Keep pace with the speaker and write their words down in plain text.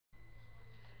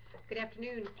Good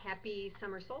afternoon. Happy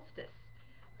summer solstice.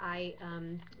 I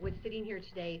was sitting here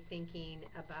today thinking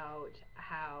about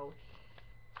how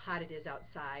hot it is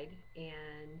outside,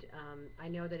 and I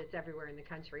know that it's everywhere in the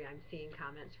country. I'm seeing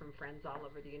comments from friends all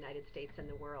over the United States and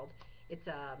the world. It's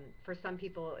for some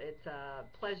people it's a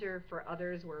pleasure. For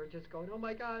others, we're just going, oh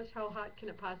my gosh, how hot can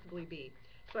it possibly be?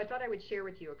 So I thought I would share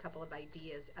with you a couple of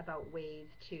ideas about ways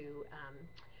to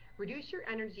reduce your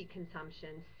energy consumption,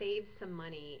 save some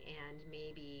money, and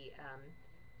maybe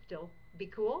still be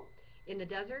cool in the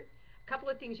desert. A couple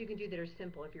of things you can do that are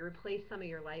simple. If you replace some of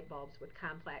your light bulbs with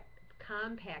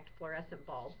compact fluorescent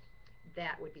bulbs,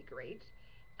 that would be great.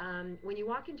 When you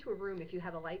walk into a room, if you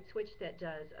have a light switch that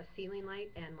does a ceiling light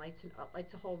and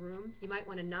lights a whole room, you might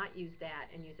want to not use that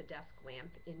and use a desk lamp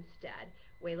instead.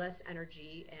 Way less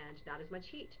energy and not as much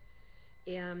heat.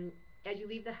 As you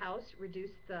leave the house, reduce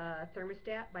the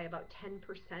thermostat by about 10%.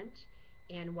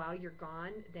 And while you're gone,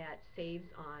 that saves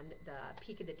on the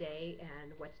peak of the day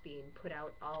and what's being put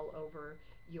out all over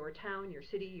your town, your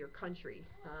city, your country.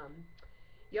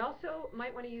 You also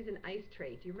might want to use an ice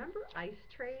tray. Do you remember ice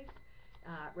trays?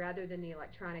 Rather than the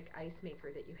electronic ice maker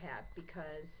that you have,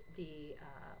 because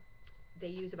they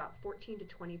use about 14 to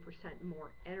 20%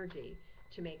 more energy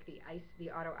to make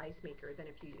the auto ice maker than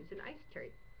if you use an ice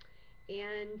tray.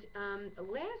 And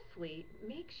lastly,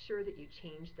 make sure that you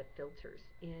change the filters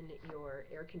in your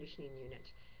air conditioning unit.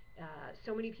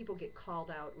 So many people get called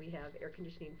out. We have air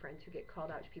conditioning friends who get called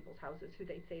out to people's houses who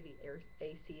they say the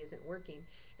AC isn't working.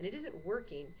 And it isn't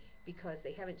working because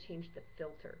they haven't changed the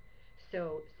filter.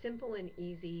 So simple and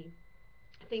easy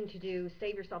thing to do,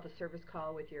 save yourself a service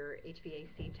call with your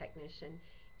HVAC technician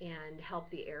and help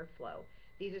the airflow.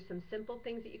 These are some simple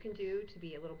things that you can do to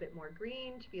be a little bit more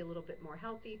green, to be a little bit more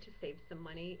healthy, to save some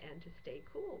money, and to stay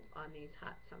cool on these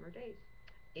hot summer days.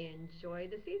 Enjoy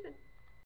the season.